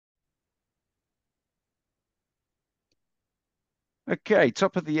Okay,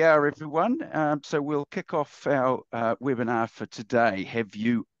 top of the hour, everyone. So we'll kick off our webinar for today. Have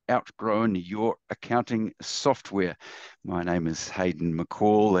you outgrown your accounting software? My name is Hayden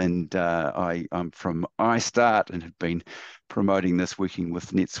McCall, and I'm from iStart and have been promoting this, working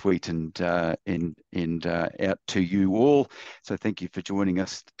with NetSuite and out to you all. So thank you for joining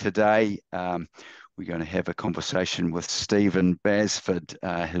us today. We're going to have a conversation with Stephen Basford,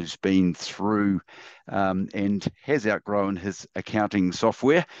 who's been through and has outgrown his accounting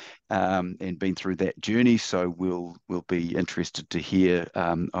software and been through that journey. So we'll be interested to hear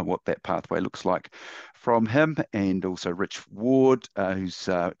on what that pathway looks like from him. And also Rich Ward, who's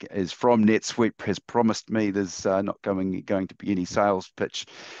is from NetSuite, has promised me there's not going to be any sales pitch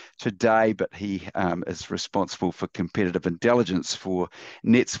today, but he is responsible for competitive intelligence for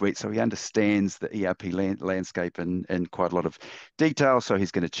NetSuite, so he understands the ERP landscape in quite a lot of detail. So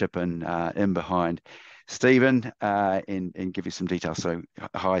he's going to chip in behind Stephen and give you some details. So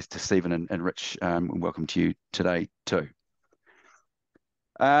hi to Stephen and Rich, and welcome to you today too.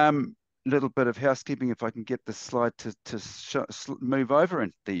 Little bit of housekeeping, if I can get the slide to move over,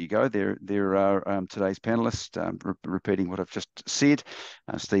 and there you go. There are today's panelists, repeating what I've just said.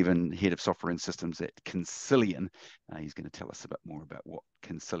 Stephen, Head of Software and Systems at Concilian. He's going to tell us a bit more about what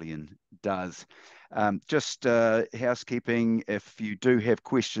Concilian does. Just housekeeping, if you do have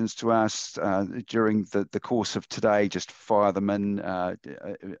questions to ask during the course of today, just fire them in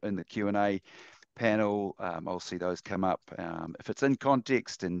the Q&A panel. I'll see those come up. If it's in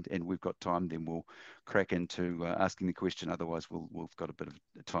context and we've got time, then we'll crack into asking the question. Otherwise, we've got a bit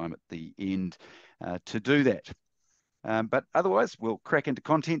of time at the end to do that. But otherwise, we'll crack into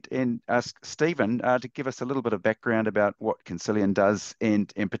content and ask Stephen to give us a little bit of background about what Concilian does,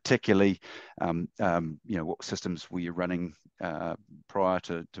 and particularly, what systems were you running prior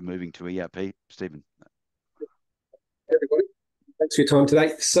to moving to ERP, Stephen? Everybody, thanks for your time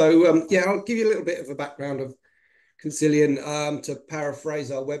today. So yeah, I'll give you a little bit of a background of Concilian. To paraphrase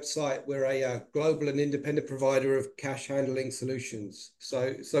our website, we're a global and independent provider of cash handling solutions.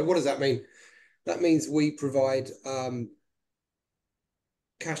 So what does that mean? That means we provide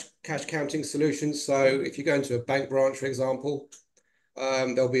cash counting solutions. So if you go into a bank branch, for example,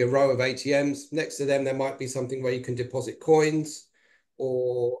 there'll be a row of ATMs. Next to them, there might be something where you can deposit coins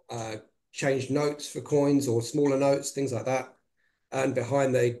or change notes for coins or smaller notes, things like that. And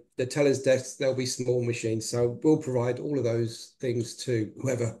behind the teller's desk, there'll be small machines. So we'll provide all of those things to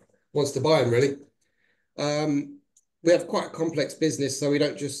whoever wants to buy them, really. We have quite a complex business, so we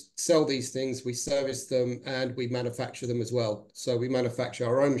don't just sell these things, we service them and we manufacture them as well. So we manufacture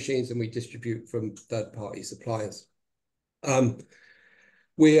our own machines and we distribute from third-party suppliers.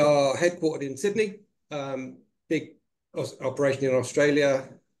 We are headquartered in Sydney, big operation in Australia.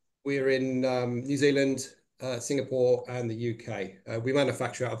 We're in New Zealand, Singapore and the UK. We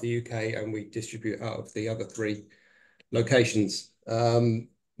manufacture out of the UK and we distribute out of the other 3 locations.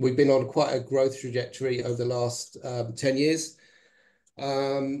 We've been on quite a growth trajectory over the last 10 years.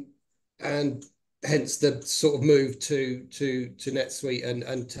 And hence the sort of move to NetSuite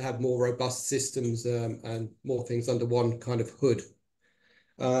and to have more robust systems and more things under one kind of hood.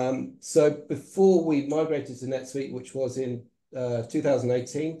 So before we migrated to NetSuite, which was in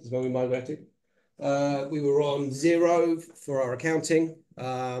 2018 is when we migrated, we were on Xero for our accounting,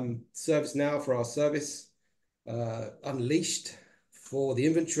 ServiceNow for our service, Unleashed for the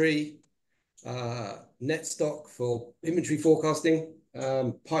inventory, NetStock for inventory forecasting,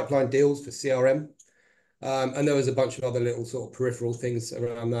 Pipeline Deals for CRM, and there was a bunch of other little sort of peripheral things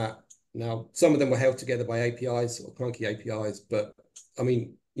around that. Now, some of them were held together by APIs or clunky APIs, but I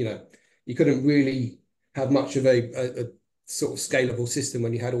mean, you couldn't really have much of a sort of scalable system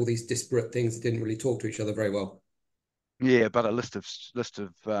when you had all these disparate things that didn't really talk to each other very well. Yeah, but a list of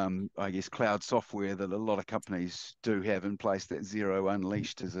I guess cloud software that a lot of companies do have in place. That Xero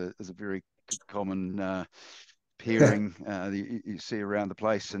Unleashed is a very common pairing you see around the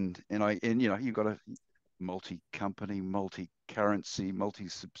place, and you've got a multi-company, multi-currency,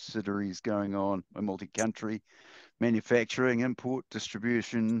 multi-subsidiaries going on, a multi-country manufacturing, import,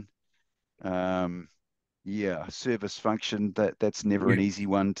 distribution. Yeah, service function, that's never an easy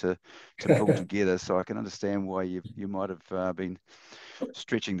one to pull together. So I can understand why you might have been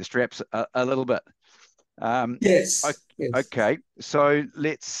stretching the straps a little bit. Yes. Okay, so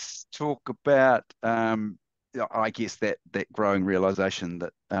let's talk about I guess that growing realization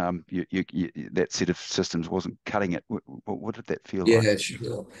that that set of systems wasn't cutting it. What did that feel like? Yeah,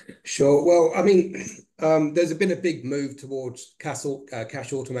 sure. Well, I mean, there's been a big move towards cash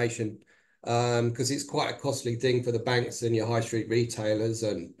automation, because it's quite a costly thing for the banks and your high street retailers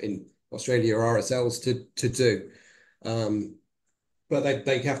and in Australia RSLs to do. but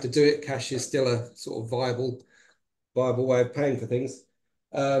they have to do it. Cash is still a sort of viable way of paying for things.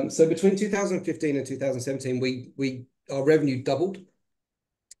 So between 2015 and 2017, our revenue doubled.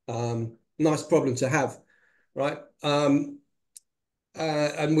 Nice problem to have, right? And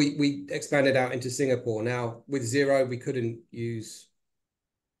we expanded out into Singapore. Now with Zero, we couldn't use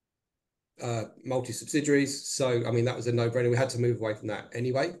multi subsidiaries, so I mean that was a no-brainer. We had to move away from that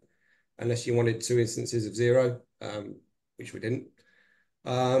anyway, unless you wanted two instances of Zero, which we didn't.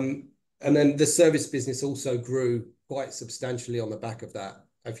 And then the service business also grew quite substantially on the back of that.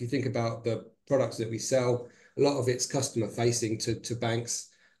 If you think about the products that we sell, a lot of it's customer facing to banks,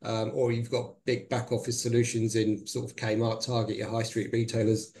 or you've got big back office solutions in sort of Kmart, Target, your high street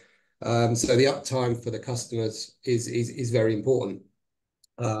retailers. So the uptime for the customers is very important.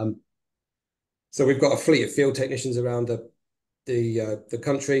 So we've got a fleet of field technicians around the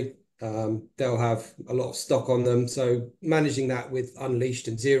country. They'll have a lot of stock on them. So managing that with Unleashed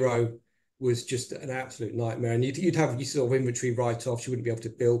and Zero was just an absolute nightmare. And you'd have your sort of inventory write-offs. You wouldn't be able to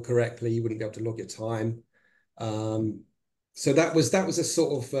bill correctly. You wouldn't be able to log your time. So that was a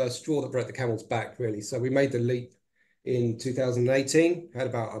sort of straw that broke the camel's back, really. So we made the leap in 2018, had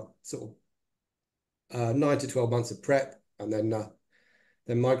about a sort of 9 to 12 months of prep, and then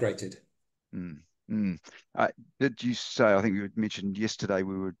migrated. Did you say, I think you mentioned yesterday,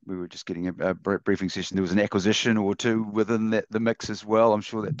 we were just getting a briefing session, there was an acquisition or two within the mix as well. I'm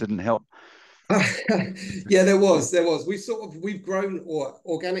sure that didn't help. Yeah, there was. We've grown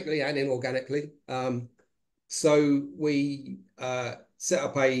organically and inorganically. So we set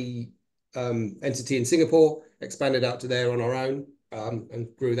up a entity in Singapore, expanded out to there on our own, and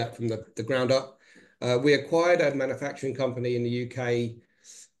grew that from the ground up. We acquired a manufacturing company in the UK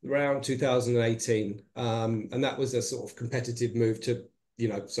around 2018, and that was a sort of competitive move to,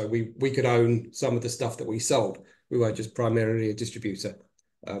 so we could own some of the stuff that we sold. We weren't just primarily a distributor.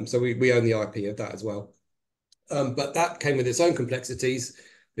 So we own the IP of that as well. But that came with its own complexities,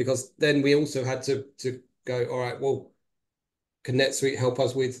 because then we also had to go, all right, well, can NetSuite help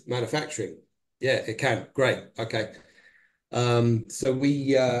us with manufacturing? Yeah, it can. Great. Okay. So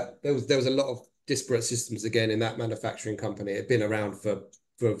there was a lot of disparate systems again in that manufacturing company. It had been around for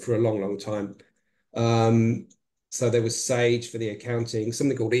a long time. So there was Sage for the accounting,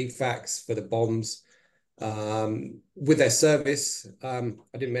 something called eFax for the bombs. With their service, I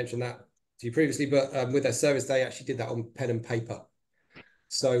didn't mention that to you previously, but with their service, they actually did that on pen and paper.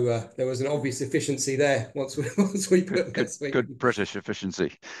 So there was an obvious efficiency there once we put NetSuite. Good British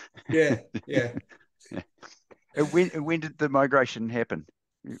efficiency. Yeah. When did the migration happen?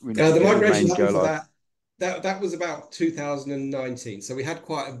 When did The the migration main go happened for live? that was about 2019. So we had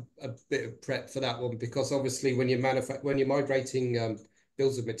quite a bit of prep for that one, because obviously when you're migrating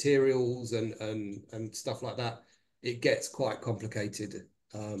bills of materials and stuff like that, it gets quite complicated.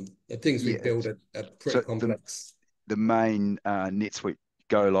 The things we Yeah. build are pretty So complex. the main NetSuite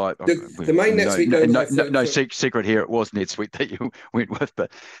go live. The main NetSuite go live No secret here. It was NetSuite that you went with,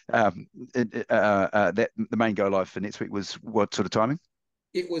 but that the main go live for NetSuite was what sort of timing?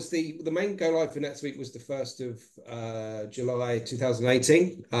 It was the main go live for NetSuite was the 1st of July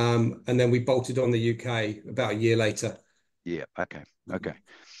 2018, and then we bolted on the UK about a year later. Yeah. Okay.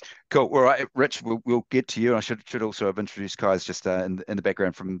 Cool. All right, Rich. We'll get to you. I should also have introduced Kai's just in the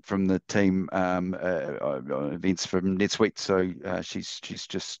background from the team events from NetSuite. So she's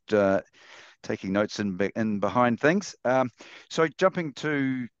just taking notes in behind things. So jumping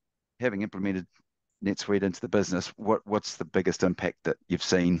to having implemented NetSuite into the business, what's the biggest impact that you've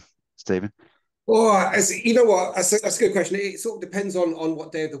seen, Stephen? Well, you know what? That's a good question. It sort of depends on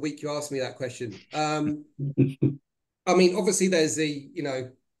what day of the week you ask me that question. I mean, obviously, there's the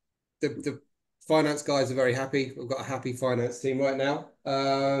finance guys are very happy. We've got a happy finance team right now.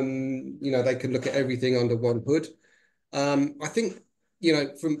 They can look at everything under one hood. I think,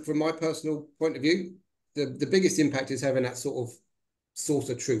 from my personal point of view, the biggest impact is having that sort of source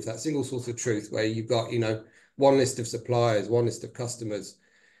of truth, that single source of truth, where you've got, one list of suppliers, one list of customers.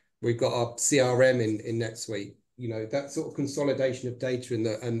 We've got our CRM in NetSuite. That sort of consolidation of data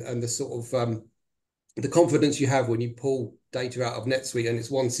and the sort of the confidence you have when you pull data out of NetSuite and it's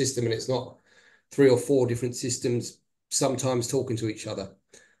one system and it's not 3 or 4 different systems sometimes talking to each other.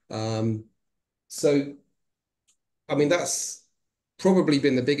 So, I mean, that's probably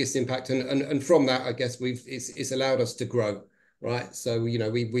been the biggest impact, and from that, I guess it's allowed us to grow, right? So we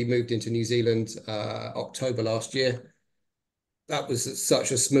moved into New Zealand October last year. That was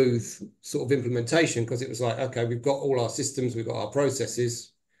such a smooth sort of implementation, because it was like, okay, we've got all our systems, we've got our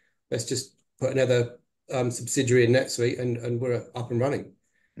processes. Let's just put another subsidiary in NetSuite and we're up and running.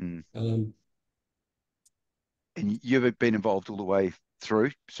 And you've been involved all the way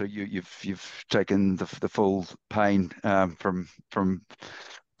through. So you've taken the full pain from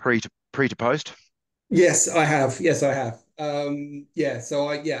pre to post. Yes, I have. Yes, I have. Yeah,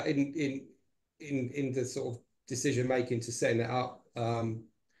 so in the sort of decision making to setting it up,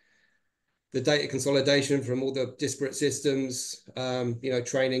 the data consolidation from all the disparate systems,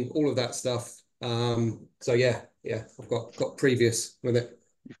 training, all of that stuff. So yeah, I've got previous with it.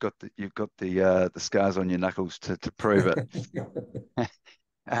 You've got the scars on your knuckles to prove it.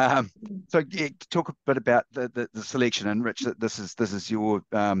 Um, so yeah, talk a bit about the selection, and Rich, that this is your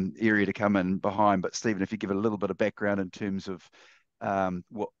area to come in behind. But Stephen, if you give a little bit of background in terms of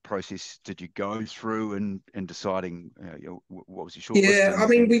what process did you go through in deciding what was your shortlist Yeah, I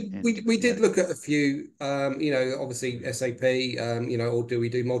mean, and we yeah. did look at a few, obviously SAP, or do we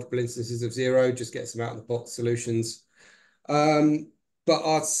do multiple instances of zero, just get some out of the box solutions. But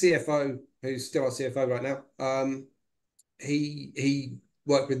our CFO, who's still our CFO right now, he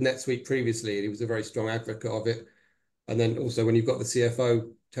worked with NetSuite previously, and he was a very strong advocate of it. And then also when you've got the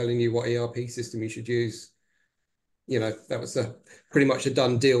CFO telling you what ERP system you should use, that was pretty much a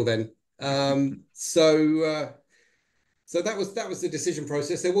done deal then. So that was the decision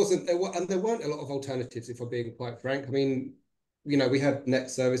process. There weren't a lot of alternatives, if I'm being quite frank. I mean, we had Net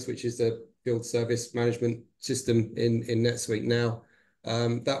Service, which is the field service management system in NetSuite now.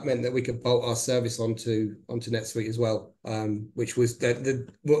 That meant that we could bolt our service onto NetSuite as well, which was the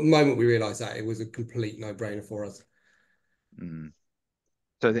moment we realized that it was a complete no-brainer for us. Mm.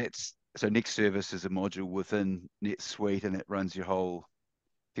 So next service is a module within NetSuite, and it runs your whole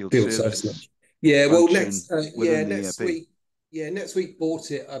field Field service service much. Yeah, well, function within the ERP. NetSuite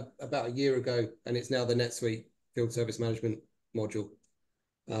bought it about a year ago, and it's now the NetSuite field service management module.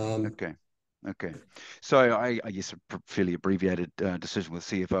 Um, Okay. Okay. So I guess a fairly abbreviated decision with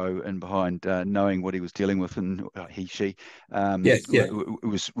CFO and behind knowing what he was dealing with, and she yes, yeah.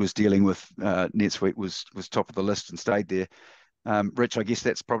 was dealing with NetSuite was top of the list and stayed there. Rich, I guess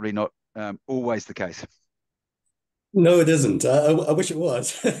that's probably not always the case. No, it isn't. I wish it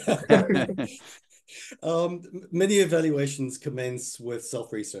was. Many evaluations commence with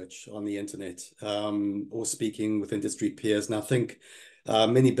self-research on the internet, or speaking with industry peers. And I think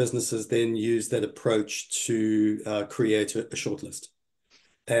many businesses then use that approach to create a shortlist.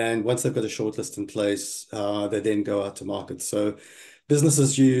 And once they've got a shortlist in place, they then go out to market. So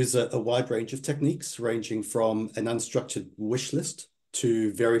businesses use a wide range of techniques, ranging from an unstructured wish list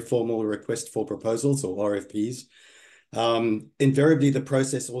to very formal request for proposals or RFPs. Invariably, the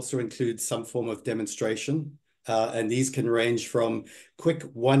process also includes some form of demonstration, and these can range from quick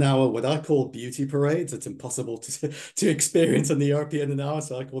 1 hour, what I call beauty parades. It's impossible to experience in the ERP in an hour,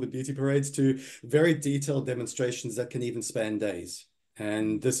 so I call it beauty parades, to very detailed demonstrations that can even span days.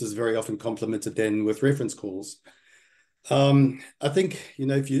 And this is very often complemented then with reference calls. I think,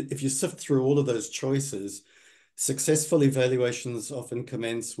 if you sift through all of those choices, successful evaluations often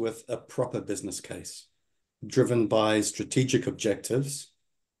commence with a proper business case driven by strategic objectives,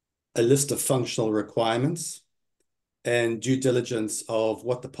 a list of functional requirements, and due diligence of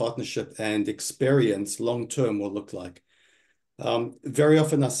what the partnership and experience long-term will look like. Very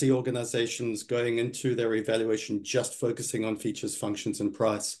often I see organizations going into their evaluation just focusing on features, functions, and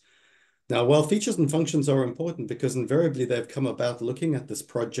price. Now, while features and functions are important, because invariably they've come about looking at this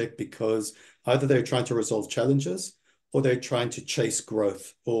project because either they're trying to resolve challenges or they're trying to chase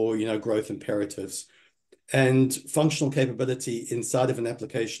growth or, growth imperatives. And functional capability inside of an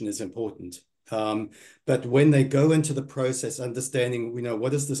application is important. But when they go into the process, understanding,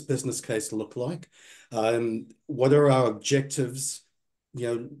 what does this business case look like? What are our objectives,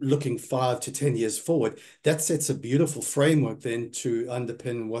 looking 5 to 10 years forward? That sets a beautiful framework then to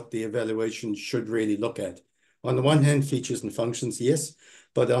underpin what the evaluation should really look at. On the one hand, features and functions, yes.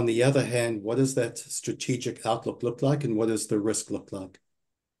 But on the other hand, what does that strategic outlook look like, and what does the risk look like?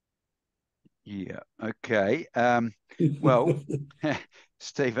 Yeah. Okay. Well,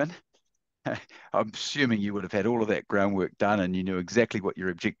 Stephen, I'm assuming you would have had all of that groundwork done and you knew exactly what your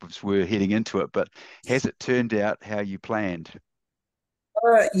objectives were heading into it, but has it turned out how you planned?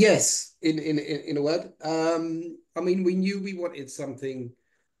 Yes, in a word. I mean, we knew we wanted something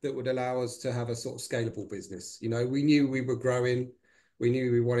that would allow us to have a sort of scalable business. We knew we were growing. We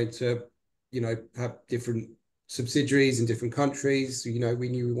knew we wanted to, have different subsidiaries in different countries. We knew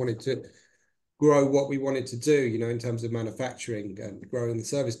we wanted to grow what we wanted to do, in terms of manufacturing and growing the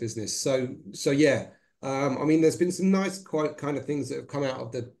service business. So yeah. I mean, there's been some nice quite kind of things that have come out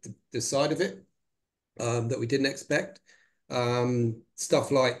of the side of it, that we didn't expect.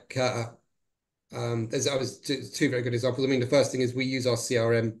 Stuff like there's two very good examples. I mean, the first thing is we use our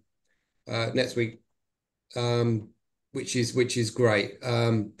CRM, NetSuite, which is great.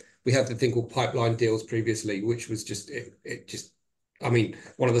 We had the thing called pipeline deals previously, which was just, I mean,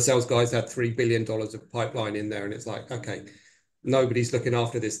 one of the sales guys had $3 billion of pipeline in there, and it's like, okay, nobody's looking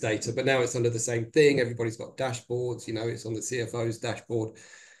after this data, but now it's under the same thing. Everybody's got dashboards, it's on the CFO's dashboard.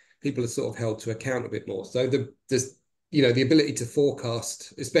 People are sort of held to account a bit more. So there's the ability to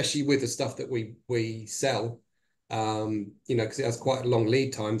forecast, especially with the stuff that we sell, because it has quite long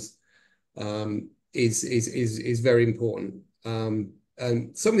lead times, is very important.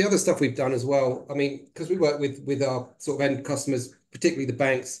 And some of the other stuff we've done as well, I mean, because we work with our sort of end customers, particularly the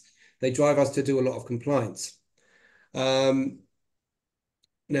banks, they drive us to do a lot of compliance. Now,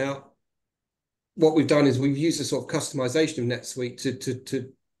 what we've done is we've used a sort of customization of NetSuite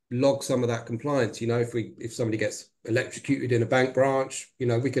to log some of that compliance. If somebody gets electrocuted in a bank branch,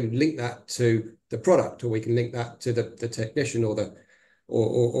 we can link that to the product, or we can link that to the technician or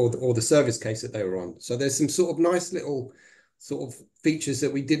the service case that they were on. So there's some sort of nice little sort of features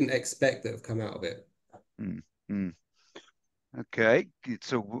that we didn't expect that have come out of it. Okay,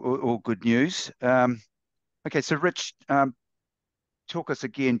 it's all good news. Okay, so Rich, talk us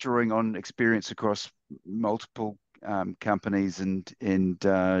again, drawing on experience across multiple companies and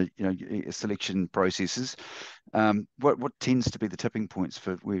selection processes. What tends to be the tipping points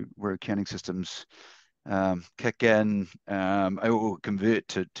for where accounting systems kick in or convert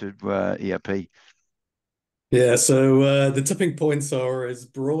to ERP? Yeah, so the tipping points are as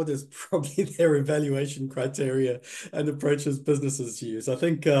broad as probably their evaluation criteria and approaches businesses use. I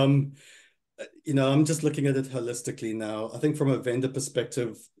think, I'm just looking at it holistically now. I think from a vendor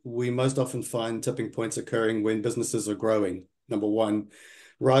perspective, we most often find tipping points occurring when businesses are growing. Number one,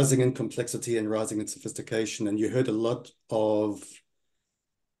 rising in complexity and rising in sophistication. And you heard a lot of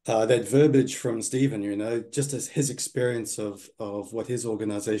that verbiage from Stephen, just as his experience of what his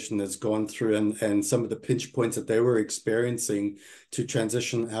organization has gone through and some of the pinch points that they were experiencing to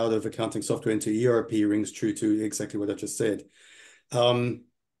transition out of accounting software into ERP rings true to exactly what I just said.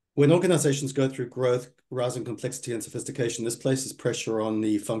 When organizations go through growth, rising complexity and sophistication, this places pressure on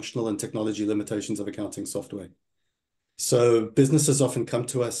the functional and technology limitations of accounting software. So businesses often come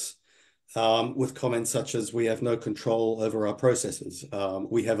to us with comments such as, we have no control over our processes.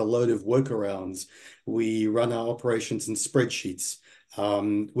 We have a load of workarounds. We run our operations in spreadsheets.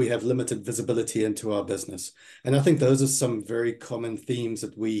 We have limited visibility into our business. And I think those are some very common themes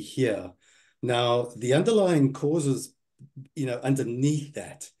that we hear. Now, the underlying causes, underneath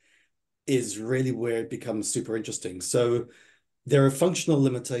that is really where it becomes super interesting. So there are functional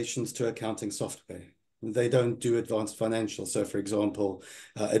limitations to accounting software. They don't do advanced financial. So, for example,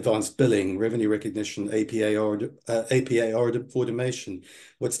 advanced billing, revenue recognition, APA automation.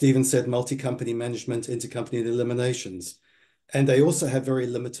 What Stephen said, multi-company management, intercompany eliminations. And they also have very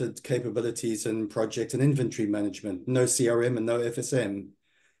limited capabilities in project and inventory management, no CRM and no FSM.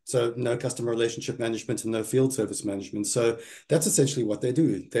 So no customer relationship management and no field service management. So that's essentially what they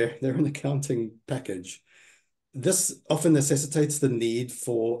do. They're an accounting package. This often necessitates the need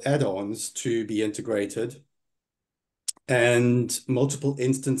for add-ons to be integrated and multiple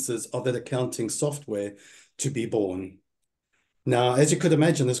instances of that accounting software to be born. Now, as you could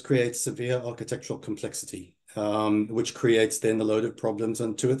imagine, this creates severe architectural complexity, which creates then a load of problems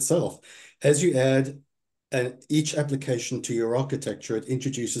unto itself. As you add each application to your architecture, it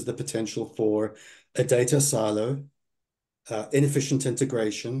introduces the potential for a data silo, inefficient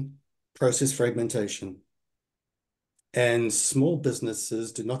integration, process fragmentation. And small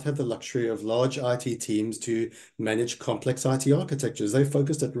businesses do not have the luxury of large IT teams to manage complex IT architectures. They're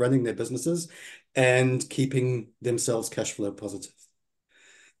focused at running their businesses and keeping themselves cash flow positive.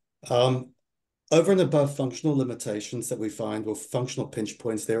 Over and above functional limitations that we find, or functional pinch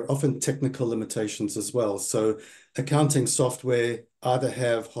points, there are often technical limitations as well. So accounting software either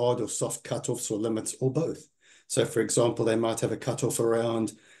have hard or soft cutoffs or limits, or both. So for example, they might have a cutoff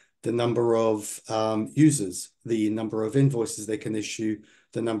around the number of users, the number of invoices they can issue,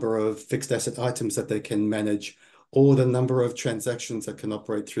 the number of fixed asset items that they can manage, or the number of transactions that can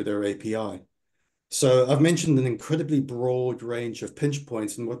operate through their API. So I've mentioned an incredibly broad range of pinch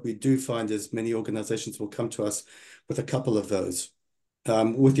points, and what we do find is many organizations will come to us with a couple of those.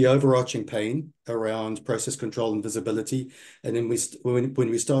 With the overarching pain around process control and visibility. And then when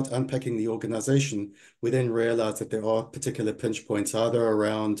we start unpacking the organization, we then realize that there are particular pinch points, either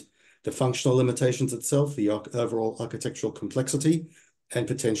around the functional limitations itself, the overall architectural complexity, and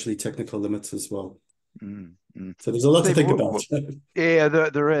potentially technical limits as well. So there's a lot to think about. Yeah,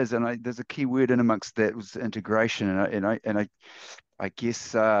 there is, and there's a key word in amongst that was integration, and I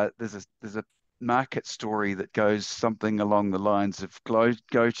guess there's a market story that goes something along the lines of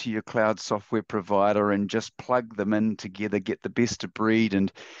go to your cloud software provider and just plug them in together, get the best of breed,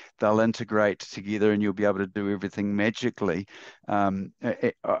 and they'll integrate together, and you'll be able to do everything magically.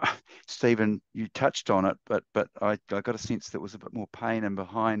 Stephen, you touched on it, but I got a sense there was a bit more pain in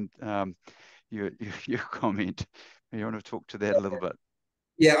behind your comment. You want to talk to that a little bit?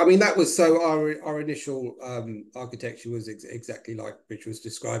 Yeah, I mean, that was so our initial architecture was exactly like Rich was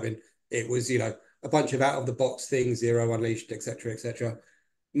describing. It was, a bunch of out of the box things, Zero Unleashed, etc., etc.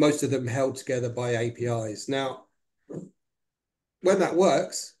 Most of them held together by APIs. Now, when that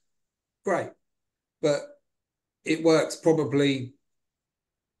works, great, but it works probably,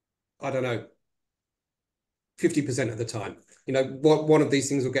 I don't know, 50% of the time. One of these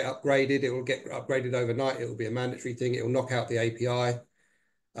things will get upgraded. It will get upgraded overnight. It will be a mandatory thing. It will knock out the API.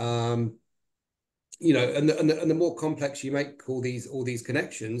 And the more complex you make all these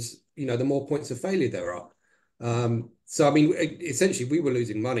connections, the more points of failure there are. So I mean, essentially, we were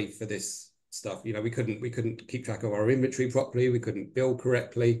losing money for this stuff. We couldn't keep track of our inventory properly. We couldn't bill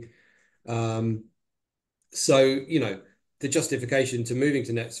correctly. So the justification to moving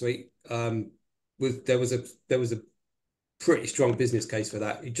to NetSuite there was a pretty strong business case for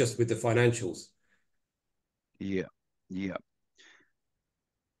that, just with the financials. Yeah, yeah.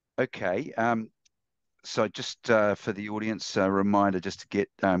 Okay. So just for the audience, a reminder just to get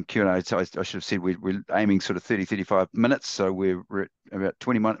Q&A. So I should have said we're aiming sort of 35 minutes. So we're at about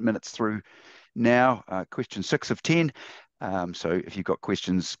 20 minutes through now. Question 6 of 10. So if you've got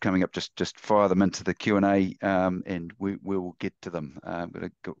questions coming up, just fire them into the Q&A and we will get to them. I've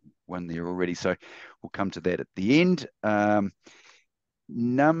got one there already, so we'll come to that at the end.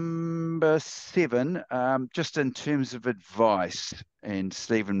 Number 7, just in terms of advice, and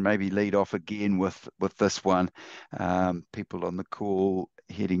Stephen, maybe lead off again with this one. People on the call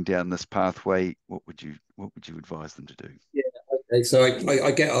heading down this pathway, what would you advise them to do? Yeah, okay. So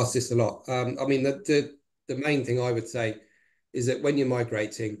I get asked this a lot. I mean, the main thing I would say is that when you're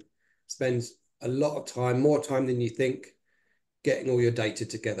migrating, spend a lot of time, more time than you think, getting all your data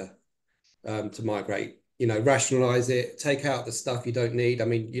together to migrate. Rationalize it, take out the stuff you don't need. I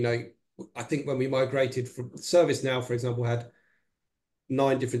mean, I think when we migrated from ServiceNow, for example, had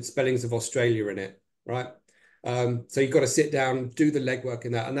 9 different spellings of Australia in it, right? So you've got to sit down, do the legwork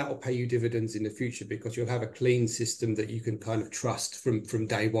in that, and that will pay you dividends in the future because you'll have a clean system that you can kind of trust from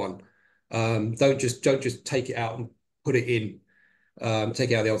day one. Don't just take it out and put it in.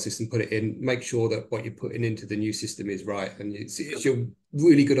 Take it out of the old system, put it in, make sure that what you're putting into the new system is right. And it's your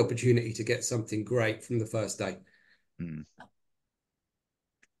really good opportunity to get something great from the first day.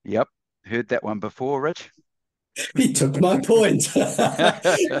 Yep. Heard that one before, Rich. He took my point. I'll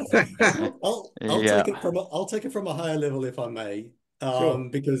Yeah. take it from a higher level if I may. Sure.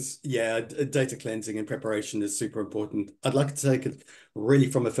 Because data cleansing and preparation is super important. I'd like to take it really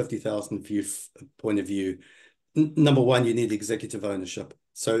from a 50,000 view point of view. Number one, you need executive ownership.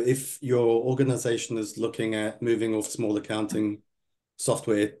 So if your organization is looking at moving off small accounting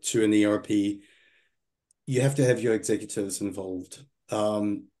software to an ERP, you have to have your executives involved.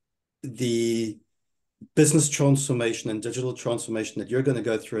 The business transformation and digital transformation that you're going to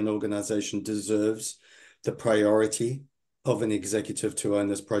go through an organization deserves the priority of an executive to own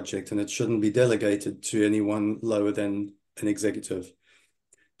this project, and it shouldn't be delegated to anyone lower than an executive.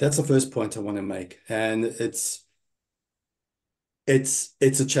 That's the first point I want to make. And it's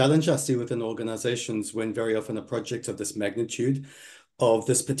a challenge I see within organizations when very often a project of this magnitude, of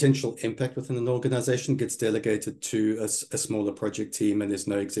this potential impact within an organization, gets delegated to a smaller project team and there's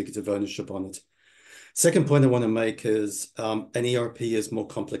no executive ownership on it. Second point I want to make is an ERP is more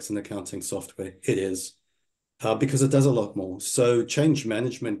complex than accounting software. It is, because it does a lot more. So change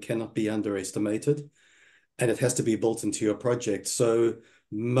management cannot be underestimated, and it has to be built into your project. So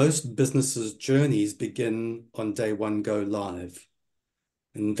most businesses' journeys begin on day one, go live.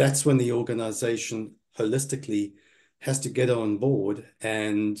 And that's when the organization holistically has to get on board,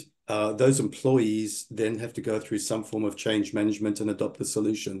 and those employees then have to go through some form of change management and adopt the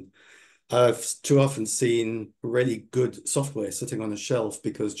solution. I've too often seen really good software sitting on a shelf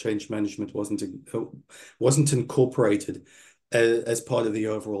because change management wasn't incorporated as part of the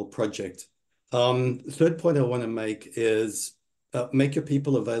overall project. Third point I want to make is make your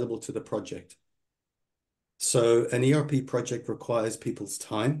people available to the project. So an ERP project requires people's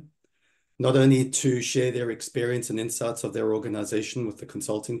time, not only to share their experience and insights of their organization with the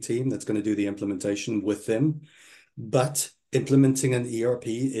consulting team that's going to do the implementation with them, but implementing an ERP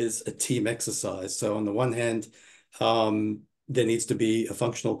is a team exercise. So on the one hand, there needs to be a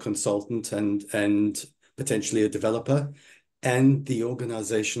functional consultant and potentially a developer and the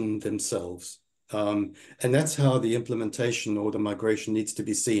organization themselves. And that's how the implementation or the migration needs to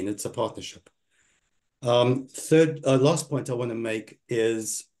be seen. It's a partnership. Last point I want to make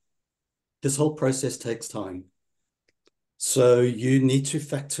is this whole process takes time. So you need to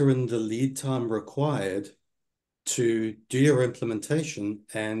factor in the lead time required to do your implementation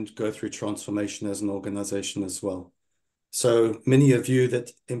and go through transformation as an organization as well. So many of you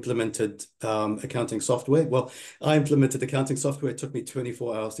that implemented accounting software, well, I implemented accounting software. It took me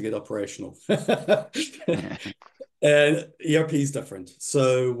 24 hours to get operational. And ERP is different.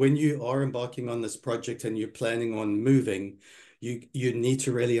 So when you are embarking on this project and you're planning on moving, you need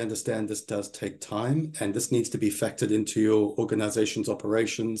to really understand this does take time, and this needs to be factored into your organization's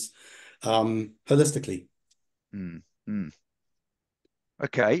operations holistically. Mm, mm.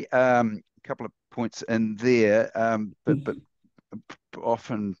 Okay, a couple of points in there, but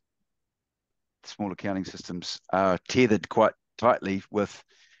often small accounting systems are tethered quite tightly with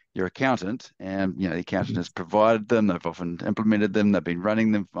your accountant, and the accountant has provided them, they've often implemented them, they've been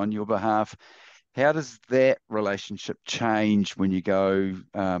running them on your behalf. How does that relationship change when you go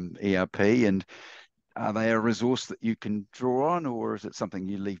ERP, and are they a resource that you can draw on, or is it something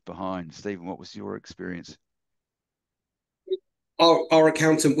you leave behind? Stephen, what was your experience? Our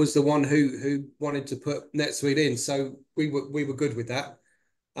accountant was the one who wanted to put NetSuite in, so we were good with that.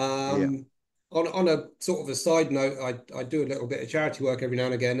 Yeah. On a sort of a side note, I do a little bit of charity work every now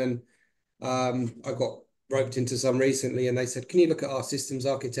and again, and I got roped into some recently, and they said, "Can you look at our systems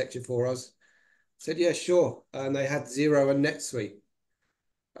architecture for us?" I said, "Yeah, sure." And they had Xero and NetSuite.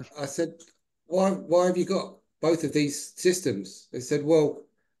 I said, "Why have you got both of these systems?" They said, "Well,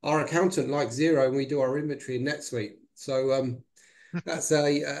 our accountant likes Xero, and we do our inventory in NetSuite." So that's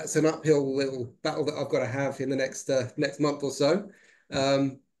an uphill little battle that I've got to have in the next month or so.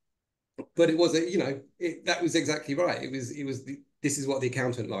 But it was that was exactly right. This is what the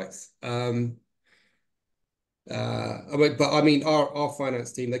accountant likes. But I mean, our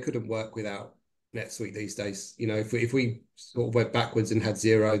finance team, they couldn't work without NetSuite these days. If we sort of went backwards and had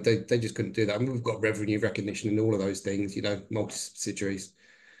Xero, they just couldn't do that. I mean, we've got revenue recognition and all of those things. Multi subsidiaries.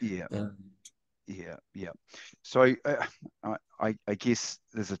 Yeah. Yeah. So I guess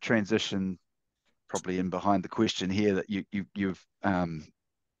there's a transition probably in behind the question here, that you've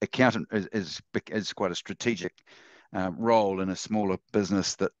accountant is quite a strategic role in a smaller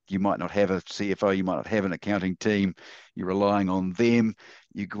business, that you might not have a CFO, you might not have an accounting team, you're relying on them,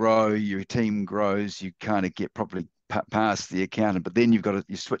 you grow, your team grows, you kind of get probably past the accountant, but then you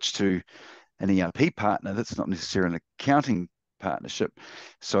switch to an ERP partner that's not necessarily an accounting partnership.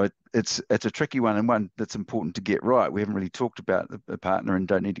 So it's a tricky one, and one that's important to get right. We haven't really talked about the partner, and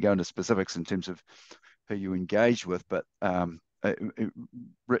don't need to go into specifics in terms of who you engage with, but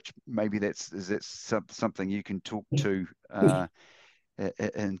Rich, maybe is that something you can talk to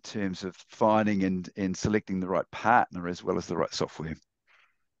in terms of finding and selecting the right partner as well as the right software.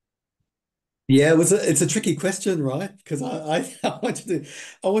 Yeah, it's a tricky question, right? Because I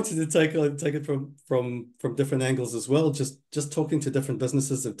wanted to take it from different angles as well. Just talking to different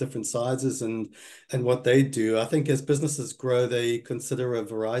businesses of different sizes and what they do. I think as businesses grow, they consider a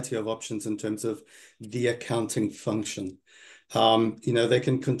variety of options in terms of the accounting function. They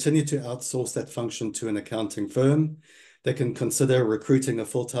can continue to outsource that function to an accounting firm. They can consider recruiting a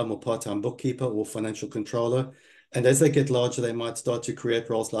full-time or part-time bookkeeper or financial controller. And as they get larger, they might start to create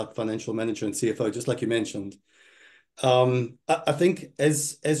roles like financial manager and CFO, just like you mentioned. I think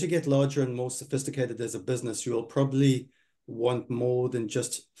as you get larger and more sophisticated as a business, you'll probably want more than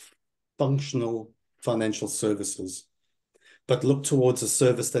just functional financial services, but look towards a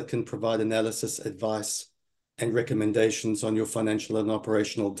service that can provide analysis, advice, and recommendations on your financial and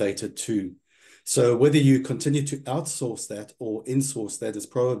operational data too. So whether you continue to outsource that or insource that is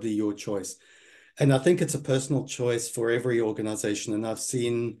probably your choice. And I think it's a personal choice for every organization. And I've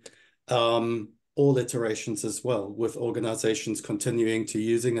seen all iterations as well, with organizations continuing to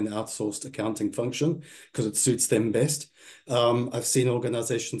using an outsourced accounting function because it suits them best. I've seen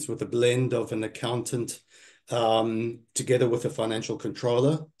organizations with a blend of an accountant together with a financial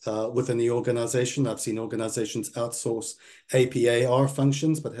controller within the organization. I've seen organizations outsource APAR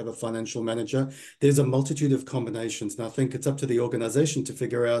functions, but have a financial manager. There's a multitude of combinations. And I think it's up to the organization to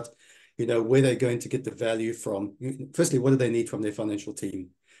figure out where they're going to get the value from. Firstly, what do they need from their financial team?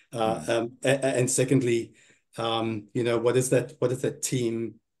 And secondly, what is that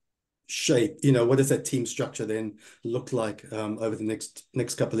team shape? What does that team structure then look like over the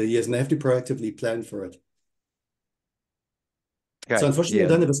next couple of years? And they have to proactively plan for it. Okay. So unfortunately, I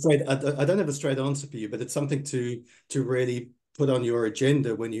don't have a straight answer for you, but it's something to really put on your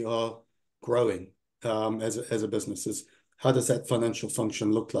agenda when you are growing as a business. Is how does that financial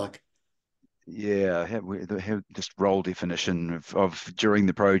function look like? Yeah, have just role definition of during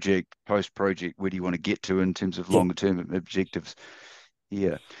the project, post project, where do you want to get to in terms of Sure. longer term objectives?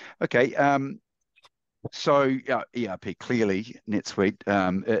 Yeah. Okay. So ERP clearly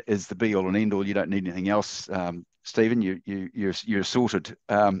NetSuite is the be all and end all. You don't need anything else, Stephen. You're sorted,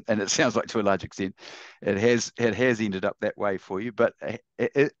 and it sounds like to a large extent, it has ended up that way for you. But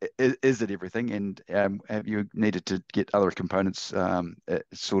is it everything? And have you needed to get other components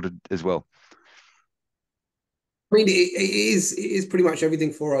sorted as well? I mean, it is pretty much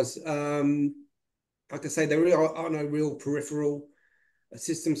everything for us. Like I say, are no real peripheral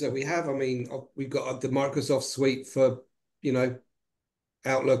systems that we have. I mean, we've got the Microsoft suite for, you know,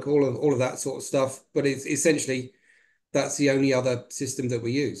 Outlook, all of that sort of stuff. But it's essentially that's the only other system that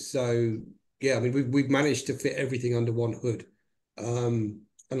we use. So yeah, I mean, we've managed to fit everything under one hood. And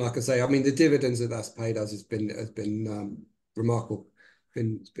like I say, I mean, the dividends that that's paid us has been remarkable.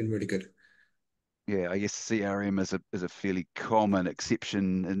 It's been really good. Yeah, I guess CRM is a fairly common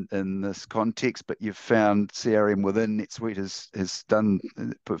exception in this context, but you've found CRM within NetSuite has done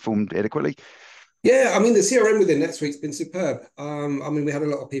performed adequately. Yeah, I mean, the CRM within NetSuite's been superb. I mean, we had a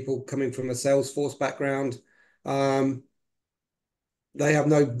lot of people coming from a Salesforce background. Um, they have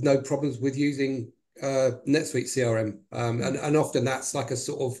no problems with using NetSuite CRM, Mm, and often that's like a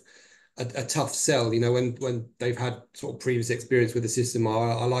sort of a tough sell, you know, when they've had sort of previous experience with the system.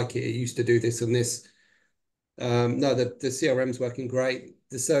 I like it. It used to do this and this. No, the CRM's working great.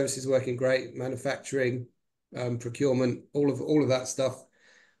 The service is working great. Manufacturing, procurement, all of that stuff.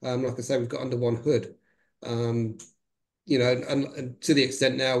 Like I say, we've got under one hood. Um, you know, and to the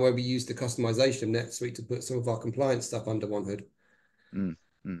extent now where we use the customization of NetSuite to put some of our compliance stuff under one hood. mm,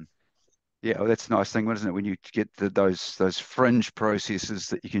 mm. Yeah, well, that's a nice thing, isn't it? When you get those fringe processes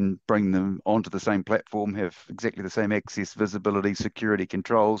that you can bring them onto the same platform, have exactly the same access, visibility, security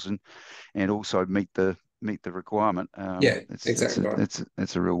controls, and also meet the requirement. Yeah, It's exactly a, right.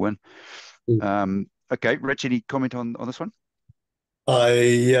 it's a real win. Mm. Okay, Rich, any comment on this one?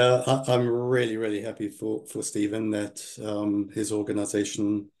 I'm really, really happy for Stephen that his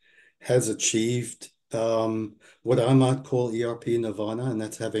organization has achieved what I might call ERP nirvana, and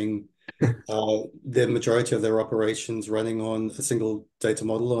that's having the majority of their operations running on a single data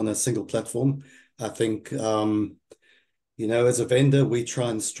model on a single platform. I think as a vendor, we try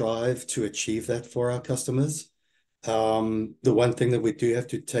and strive to achieve that for our customers. The one thing that we do have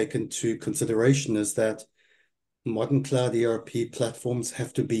to take into consideration is that modern cloud ERP platforms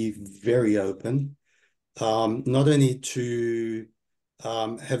have to be very open, not only to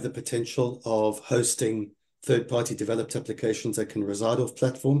have the potential of hosting third-party developed applications that can reside off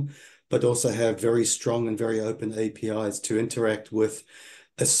platform, but also have very strong and very open APIs to interact with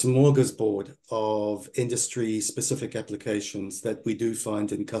a smorgasbord of industry-specific applications that we do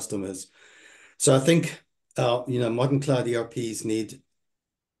find in customers. So I think modern cloud ERPs need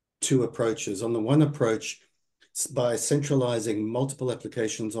two approaches. On the one approach, by centralizing multiple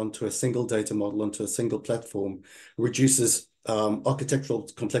applications onto a single data model, onto a single platform, reduces architectural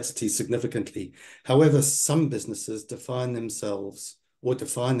complexity significantly. However, some businesses define themselves or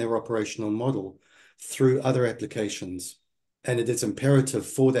define their operational model through other applications. And it is imperative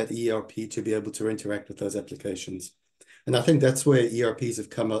for that ERP to be able to interact with those applications. And I think that's where ERPs have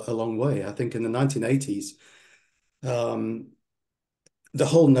come a long way. I think in the 1980s, um, the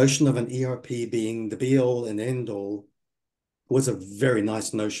whole notion of an ERP being the be all and end all was a very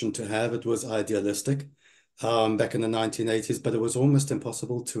nice notion to have. It was idealistic back in the 1980s, but it was almost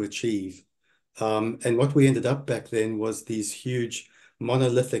impossible to achieve. And what we ended up back then was these huge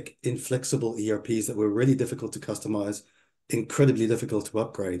monolithic, inflexible ERPs that were really difficult to customize, incredibly difficult to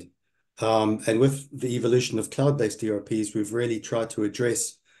upgrade. And with the evolution of cloud-based ERPs, we've really tried to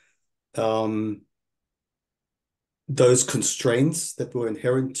address those constraints that were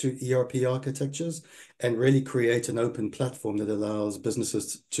inherent to ERP architectures and really create an open platform that allows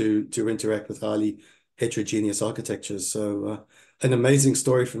businesses to interact with highly heterogeneous architectures. So an amazing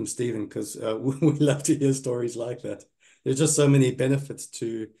story from Stephen, because we love to hear stories like that. There's just so many benefits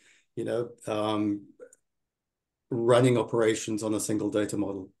to, running operations on a single data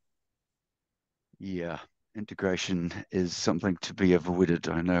model. Yeah, integration is something to be avoided.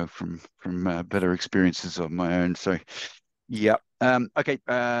 I know from better experiences of my own. So, yeah. Okay,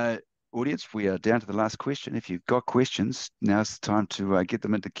 audience, we are down to the last question. If you've got questions, now's the time to get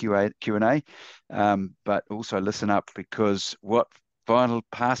them into Q&A. But also listen up, because what final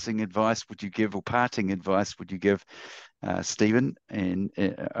passing advice would you give, or parting advice would you give, Stephen? And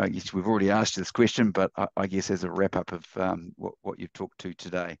I guess we've already asked you this question, but I guess as a wrap up of what you've talked to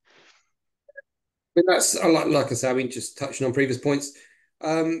today. But that's like I say, I mean, just touching on previous points.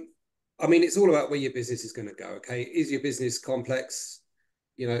 Um, I mean, it's all about where your business is going to go. Okay, is your business complex?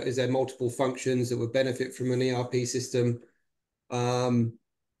 You know, is there multiple functions that would benefit from an ERP system? And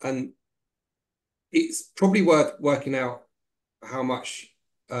it's probably worth working out how much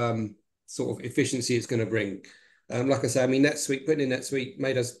sort of efficiency it's going to bring. Like I say, I mean, NetSuite, putting in NetSuite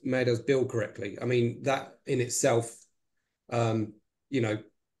made us bill correctly. I mean, that in itself, you know,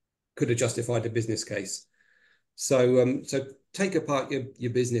 could have justified the business case. So take apart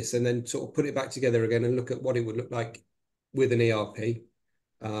your business and then sort of put it back together again and look at what it would look like with an ERP,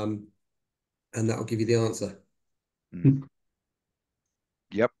 and that'll give you the answer. Mm.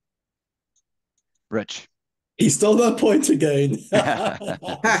 Yep. Rich. He stole that point again. Ha!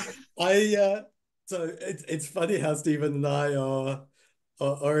 So it's funny how Stephen and I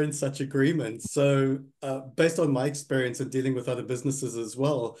are in such agreement. So based on my experience in dealing with other businesses as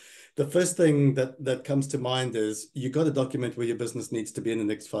well, the first thing that comes to mind is you got to document where your business needs to be in the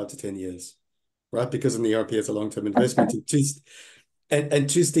next 5 to 10 years, right? Because an ERP is a long-term investment. And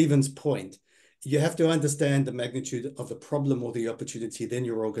to Stephen's point, you have to understand the magnitude of the problem or the opportunity then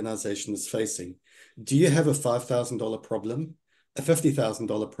your organization is facing. Do you have a $5,000 problem, a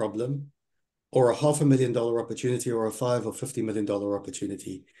 $50,000 problem, or a $500,000 opportunity, or a $5 or $50 million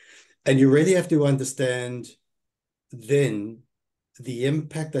opportunity? And you really have to understand then the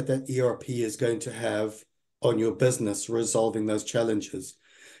impact that that ERP is going to have on your business resolving those challenges.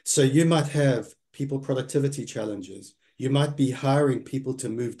 So you might have people productivity challenges. You might be hiring people to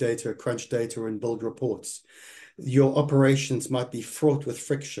move data, crunch data, and build reports. Your operations might be fraught with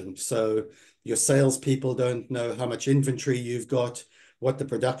friction. So your salespeople don't know how much inventory you've got, what the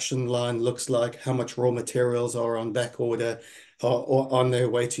production line looks like, how much raw materials are on back order or on their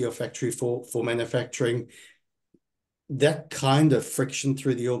way to your factory for manufacturing. That kind of friction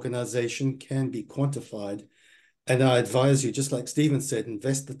through the organization can be quantified. And I advise you, just like Stephen said,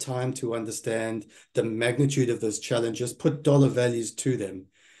 invest the time to understand the magnitude of those challenges, put dollar values to them,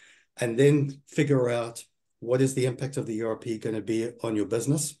 and then figure out what is the impact of the ERP going to be on your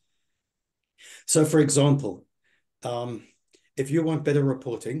business. So for example, if you want better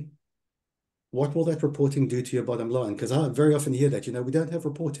reporting, what will that reporting do to your bottom line? Because I very often hear that, we don't have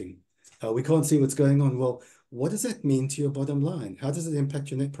reporting. We can't see what's going on. Well, what does that mean to your bottom line? How does it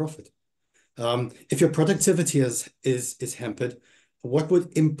impact your net profit? If your productivity is hampered, what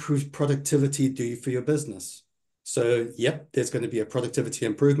would improved productivity do for your business? So, yep, there's going to be a productivity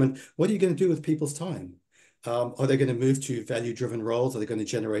improvement. What are you going to do with people's time? Are they going to move to value-driven roles? Are they going to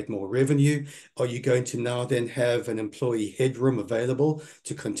generate more revenue? Are you going to now then have an employee headroom available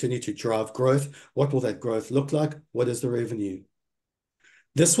to continue to drive growth? What will that growth look like? What is the revenue?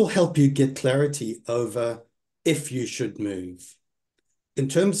 This will help you get clarity over if you should move. In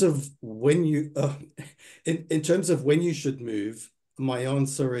terms of when you should move, my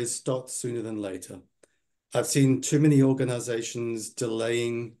answer is start sooner than later. I've seen too many organizations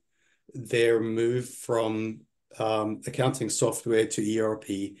delaying their move from accounting software to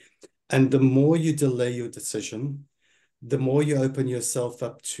ERP. And the more you delay your decision, the more you open yourself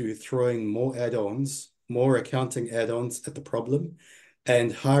up to throwing more add-ons, more accounting add-ons at the problem,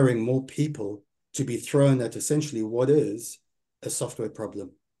 and hiring more people to be thrown at essentially what is a software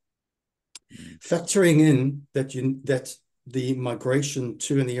problem. Factoring in that the migration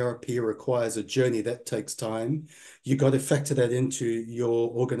to an ERP requires a journey that takes time, you got to factor that into your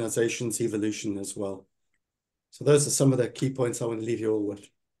organization's evolution as well. So those are some of the key points I want to leave you all with.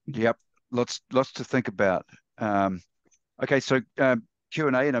 Yep, lots to think about. Okay, so Q&A,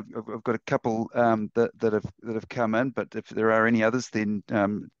 and I've got a couple that have come in, but if there are any others, then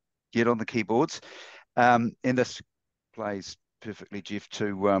get on the keyboards. And this plays perfectly, Jeff,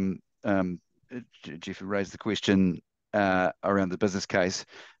 to Jeff who raised the question around the business case.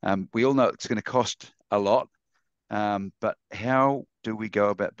 We all know it's going to cost a lot, but how do we go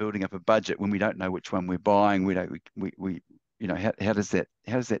about building up a budget when we don't know which one we're buying? How does that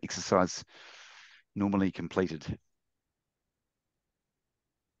exercise normally completed?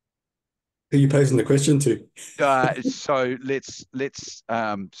 Who are you posing the question to? So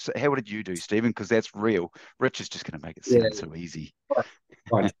how did you do, Stephen? Because that's real. Rich is just going to make it sound so easy.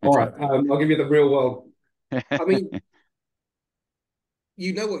 Right. All right. I'll give you the real world. I mean,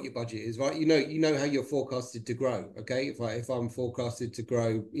 you know what your budget is, right? You know how you're forecasted to grow. Okay, if I'm forecasted to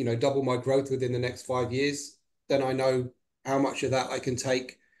grow, double my growth within the next 5 years, then I know how much of that I can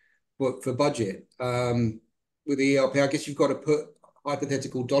take for budget. With the ERP, I guess you've got to put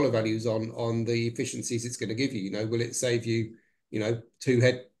hypothetical dollar values on the efficiencies it's going to give you. Will it save you,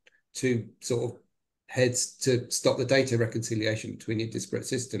 two sort of heads to stop the data reconciliation between your disparate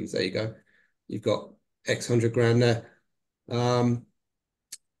systems? There you go. You've got X hundred grand there.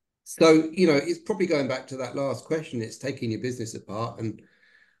 So, you know, it's probably going back to that last question. It's taking your business apart and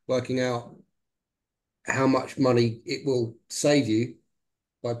working out how much money it will save you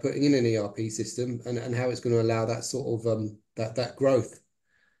by putting in an ERP system, and how it's going to allow that sort of that growth.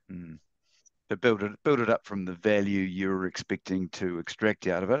 Mm. To build it up from the value you're expecting to extract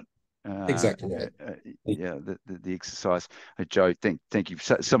out of it. Uh, Exactly right. yeah, the exercise. Joe, thank you.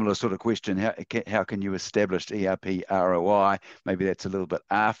 Similar sort of question. How can you establish ERP ROI? Maybe that's a little bit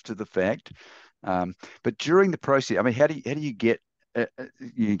after the fact, but during the process, I mean, how do you get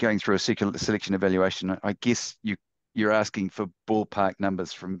you going through a selection evaluation? I guess you're asking for ballpark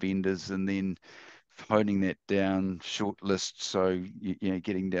numbers from vendors and then honing that down, short list, so you know,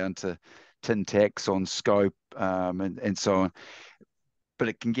 getting down to tin tacks on scope, and so on. But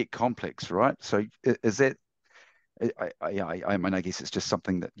it can get complex, right? So is that, I mean, I guess it's just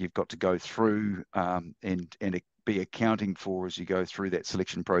something that you've got to go through, and be accounting for as you go through that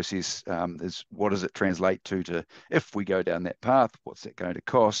selection process. Is what does it translate to if we go down that path? What's that going to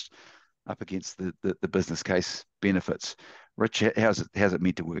cost up against the business case benefits? Rich, how's it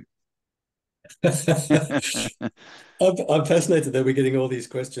meant to work? I'm fascinated that we're getting all these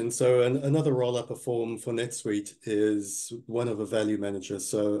questions. So another role I perform for NetSuite is one of a value manager.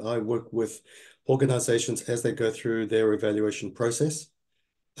 So I work with organizations as they go through their evaluation process,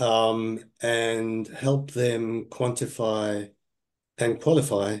 and help them quantify and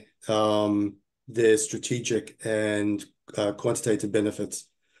qualify their strategic and quantitative benefits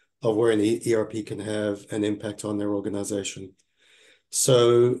of where an ERP can have an impact on their organization.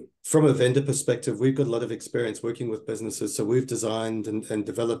 So from a vendor perspective, we've got a lot of experience working with businesses. So we've designed and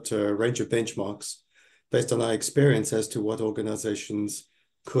developed a range of benchmarks based on our experience as to what organizations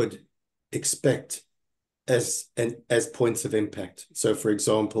could expect as points of impact. So for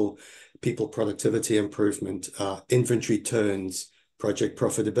example, people productivity improvement, inventory turns, project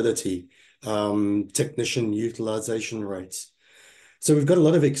profitability, technician utilization rates. So we've got a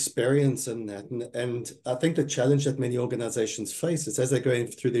lot of experience in that. And I think the challenge that many organizations face is as they're going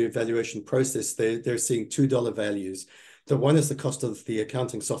through the evaluation process, they're seeing $2 values. The one is the cost of the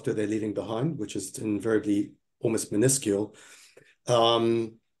accounting software they're leaving behind, which is invariably almost minuscule.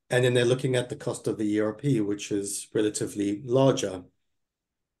 And then they're looking at the cost of the ERP, which is relatively larger.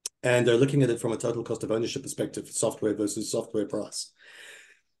 And they're looking at it from a total cost of ownership perspective, software versus software price.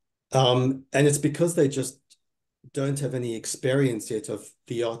 And it's because they just don't have any experience yet of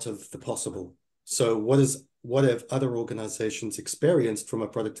the art of the possible. So what have other organizations experienced from a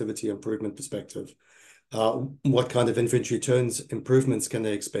productivity improvement perspective? What kind of inventory turns improvements can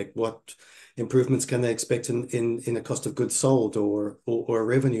they expect? What improvements can they expect in a cost of goods sold or a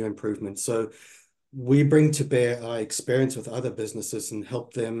revenue improvement? So we bring to bear our experience with other businesses and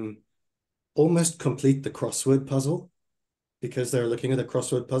help them almost complete the crossword puzzle, because they're looking at a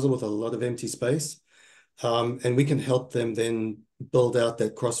crossword puzzle with a lot of empty space. And we can help them then build out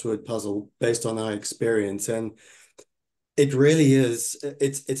that crossword puzzle based on our experience. And it really is,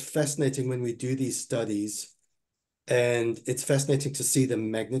 it's fascinating when we do these studies, and it's fascinating to see the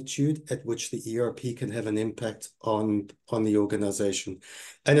magnitude at which the ERP can have an impact on the organization.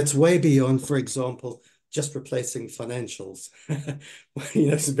 And it's way beyond, for example, just replacing financials.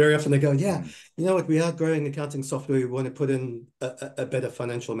 You know, so very often they go, yeah, you know what, we are growing accounting software. We want to put in a better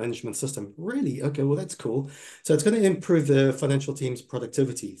financial management system. Really? Okay, well, that's cool. So it's going to improve the financial team's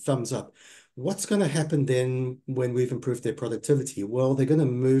productivity. Thumbs up. What's going to happen then when we've improved their productivity? Well, they're going to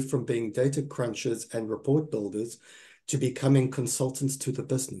move from being data crunchers and report builders to becoming consultants to the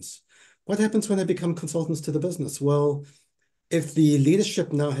business. What happens when they become consultants to the business? Well, if the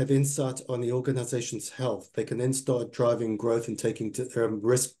leadership now have insight on the organization's health, they can then start driving growth and taking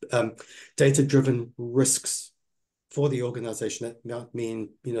data-driven risks for the organization. That might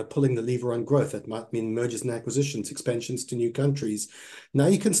mean, you know, pulling the lever on growth. That might mean mergers and acquisitions, expansions to new countries. Now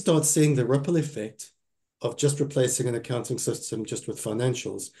you can start seeing the ripple effect of just replacing an accounting system just with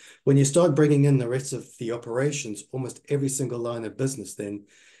financials. When you start bringing in the rest of the operations, almost every single line of business then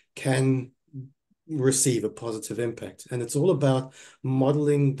can receive a positive impact. And it's all about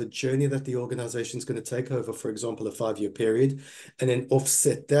modeling the journey that the organization is going to take over, for example, a 5-year period, and then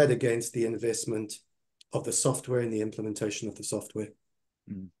offset that against the investment of the software and the implementation of the software.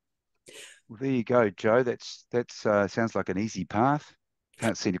 Well, there you go, Joe. That's sounds like an easy path.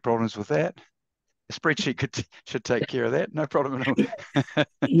 Can't see any problems with that. A spreadsheet should take care of that. No problem at all.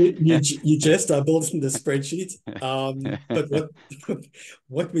 You just are building the spreadsheet. But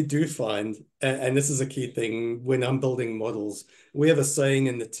what we do find, and this is a key thing when I'm building models, we have a saying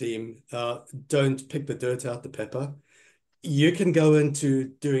in the team, don't pick the dirt out the pepper. you can go into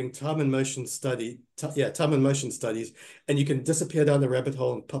doing time and motion studies, and you can disappear down the rabbit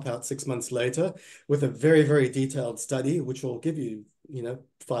hole and pop out 6 months later with a very, very detailed study, which will give you,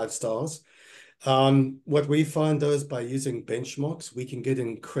 5 stars. What we find though is by using benchmarks, we can get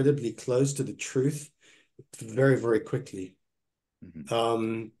incredibly close to the truth very, very quickly.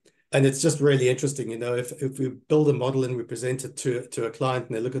 And it's just really interesting, if we build a model and we present it to a client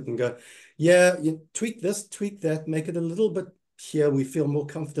and they look at it and go, yeah, you tweak this, tweak that, make it a little bit here, we feel more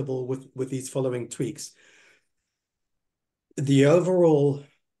comfortable with these following tweaks. The overall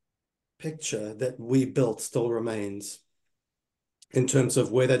picture that we built still remains in terms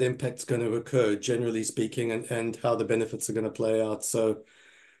of where that impact's going to occur, generally speaking, and how the benefits are going to play out. So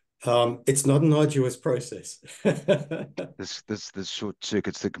it's not an arduous process. There's short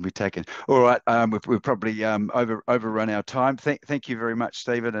circuits that can be taken. All right, we've probably overrun our time. Thank you very much,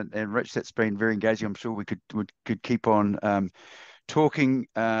 Stephen and Rich. That's been very engaging. I'm sure we could keep on talking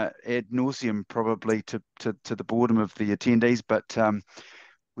ad nauseum probably to the boredom of the attendees, but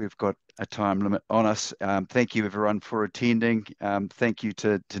we've got a time limit on us. Thank you everyone for attending. Thank you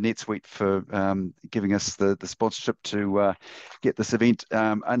to NetSuite for giving us the sponsorship to get this event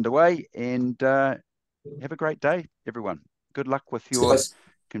underway, and have a great day, everyone. Good luck with your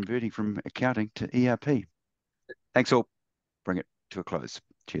converting from accounting to ERP. Thanks all. Bring it to a close.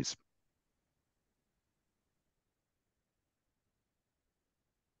 Cheers.